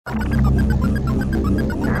Now,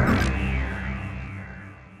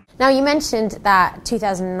 you mentioned that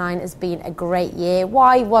 2009 has been a great year.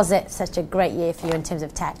 Why was it such a great year for you in terms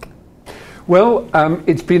of tech? Well,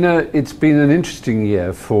 it's been an interesting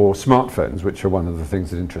year for smartphones, which are one of the things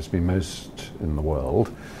that interest me most in the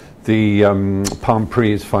world. The Palm Pre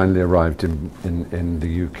has finally arrived in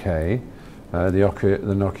the UK. The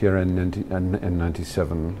Nokia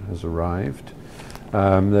N97 has arrived.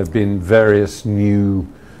 There have been various new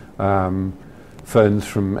phones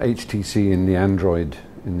from HTC in the Android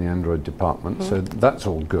department, so that's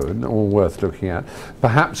all good, all worth looking at.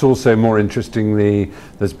 Perhaps also more interestingly,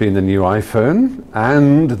 there's been a new iPhone,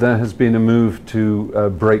 and there has been a move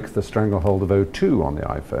to break the stranglehold of O2 on the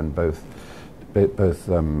iPhone. Both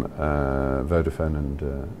Vodafone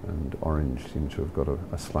and Orange seem to have got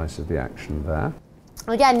a slice of the action there.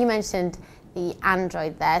 Again, you mentioned the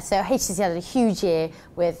Android there. So HTC had a huge year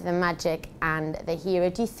with the Magic and the Hero.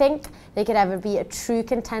 Do you think they could ever be a true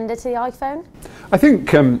contender to the iPhone? I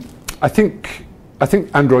think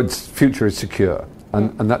Android's future is secure,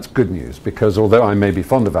 and that's good news, because although I may be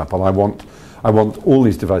fond of Apple, I want all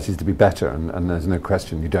these devices to be better, and there's no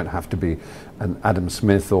question you don't have to be an Adam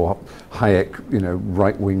Smith or Hayek,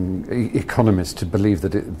 right-wing economist to believe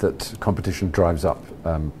that competition drives up,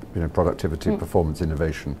 productivity, performance,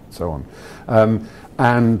 innovation, so on.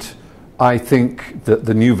 And I think that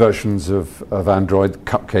the new versions of Android,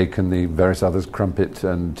 Cupcake and the various others, Crumpet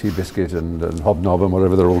and Tea Biscuit and Hobnob and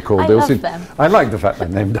whatever they're all called. I love them. I like the fact they're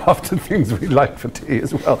named after things we like for tea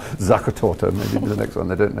as well. Zaccatorta, maybe the next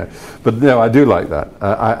one, I don't know. But no, I do like that.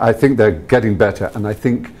 I think they're getting better, and I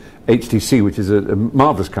think HTC, which is a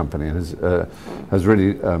marvellous company, and has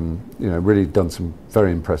really, really done some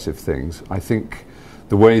very impressive things. I think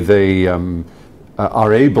the way they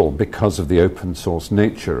are able, because of the open source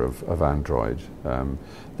nature of Android,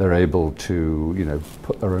 they're able to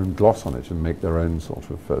put their own gloss on it and make their own sort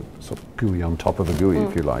of GUI on top of a GUI,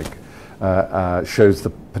 if you like, shows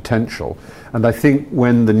the potential. And I think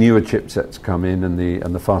when the newer chipsets come in and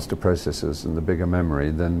the faster processors and the bigger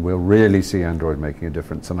memory, then we'll really see Android making a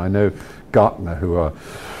difference. And I know Gartner, who are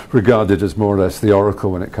regarded as more or less the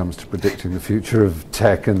oracle when it comes to predicting the future of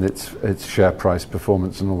tech and its share price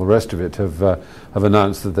performance and all the rest of it, have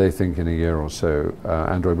announced that they think in a year or so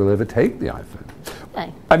Android will overtake the iPhone.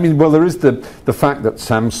 Okay. I mean, well, there is the fact that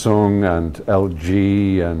Samsung and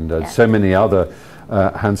LG and so many other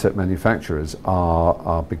handset manufacturers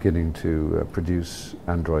are beginning to produce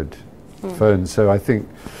Android phones. So I think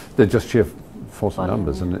they're just sheer force of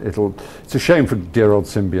numbers, and it's a shame for dear old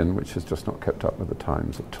Symbian, which has just not kept up with the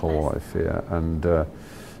times at all, I fear. And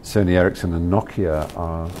Sony Ericsson and Nokia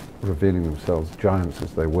are revealing themselves, giants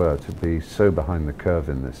as they were, to be so behind the curve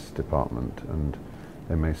in this department, and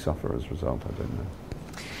they may suffer as a result, I don't know.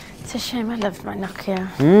 It's a shame. I loved my Nokia.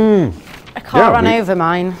 I can't run over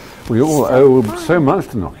mine. We all owe so much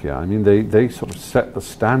to Nokia. I mean, they sort of set the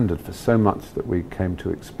standard for so much that we came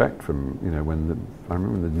to expect from, I remember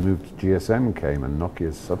when the move to GSM came and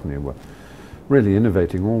Nokia suddenly were really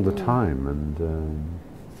innovating all the time, and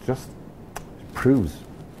just proves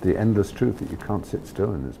the endless truth that you can't sit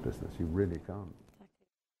still in this business. You really can't.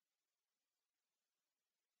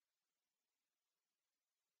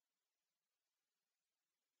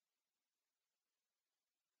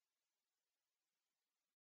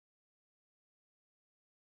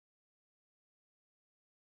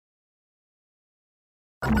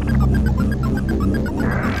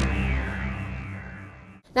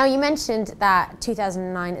 Now, you mentioned that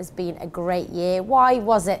 2009 has been a great year. Why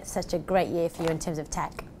was it such a great year for you in terms of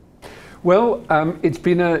tech? Well, it's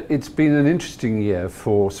been an interesting year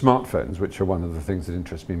for smartphones, which are one of the things that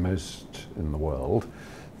interest me most in the world.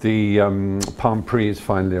 The Palm Pre has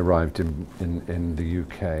finally arrived in the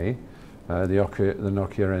UK. The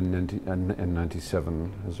Nokia N97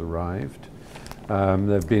 has arrived. There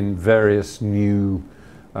have been various new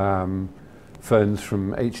phones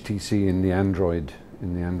from HTC in the Android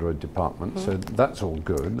department, so that's all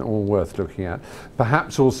good, all worth looking at.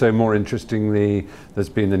 Perhaps also more interestingly, there's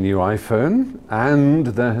been a new iPhone, and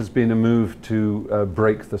there has been a move to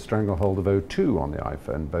break the stranglehold of O2 on the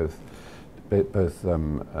iPhone. Both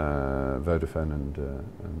Vodafone and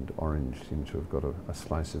Orange seem to have got a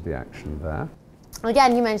slice of the action there.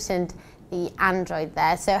 Again, you mentioned the Android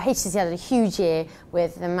there. So HTC had a huge year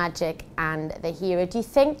with the Magic and the Hero. Do you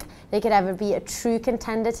think they could ever be a true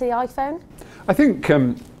contender to the iPhone? I think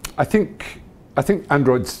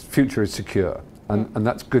Android's future is secure, and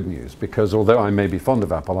that's good news, because although I may be fond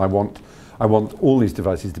of Apple, I want I want all these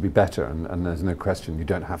devices to be better, and there's no question you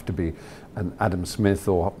don't have to be an Adam Smith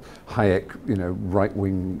or Hayek,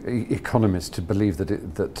 right-wing economist to believe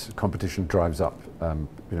that competition drives up,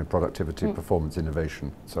 productivity, performance,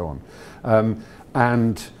 innovation, so on.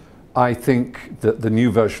 And I think that the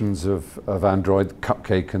new versions of Android,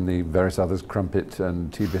 Cupcake and the various others, Crumpet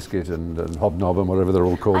and Tea Biscuit and Hobnob and whatever they're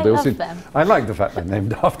all called. I love them. I like the fact they're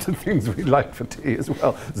named after things we like for tea as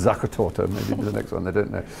well. Zuckertorte, maybe the next one, I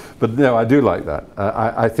don't know. But no, I do like that.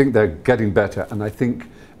 I think they're getting better, and I think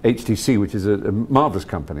HTC, which is a marvelous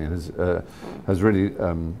company, has really,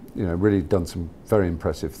 really done some very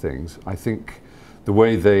impressive things. I think the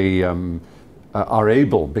way they are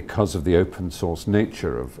able, because of the open source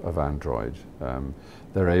nature of Android,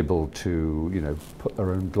 they're able to put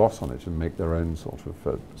their own gloss on it and make their own sort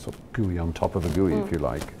of GUI on top of a GUI, if you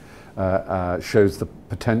like. Shows the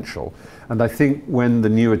potential, and I think when the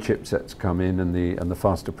newer chipsets come in and the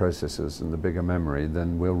faster processors and the bigger memory,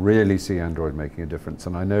 then we'll really see Android making a difference.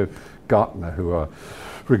 And I know Gartner, who are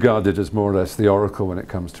regarded as more or less the oracle when it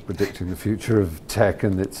comes to predicting the future of tech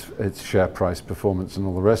and its share price performance and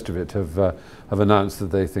all the rest of it, have announced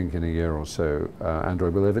that they think in a year or so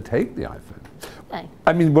Android will overtake the iPhone.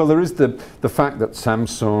 I mean, well, there is the fact that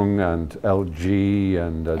Samsung and LG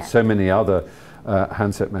and so many other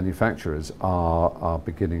handset manufacturers are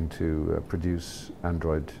beginning to produce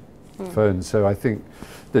Android phones. So I think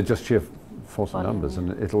they're just sheer force of numbers,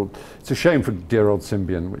 and it's a shame for dear old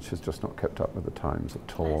Symbian, which has just not kept up with the times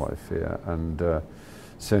at all, I fear. And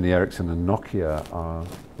Sony Ericsson and Nokia are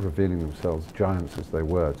revealing themselves, giants as they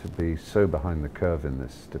were, to be so behind the curve in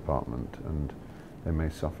this department, and they may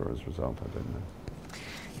suffer as a result, I don't know.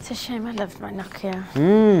 It's a shame. I loved my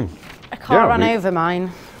Nokia. I can't run over mine.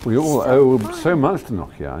 We all owe so much to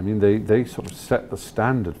Nokia. I mean, they sort of set the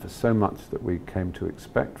standard for so much that we came to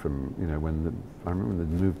expect from, I remember when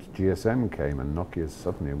the move to GSM came and Nokia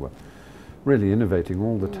suddenly were really innovating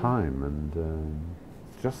all the time, and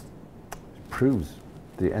just proves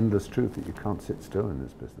the endless truth that you can't sit still in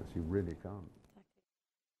this business. You really can't.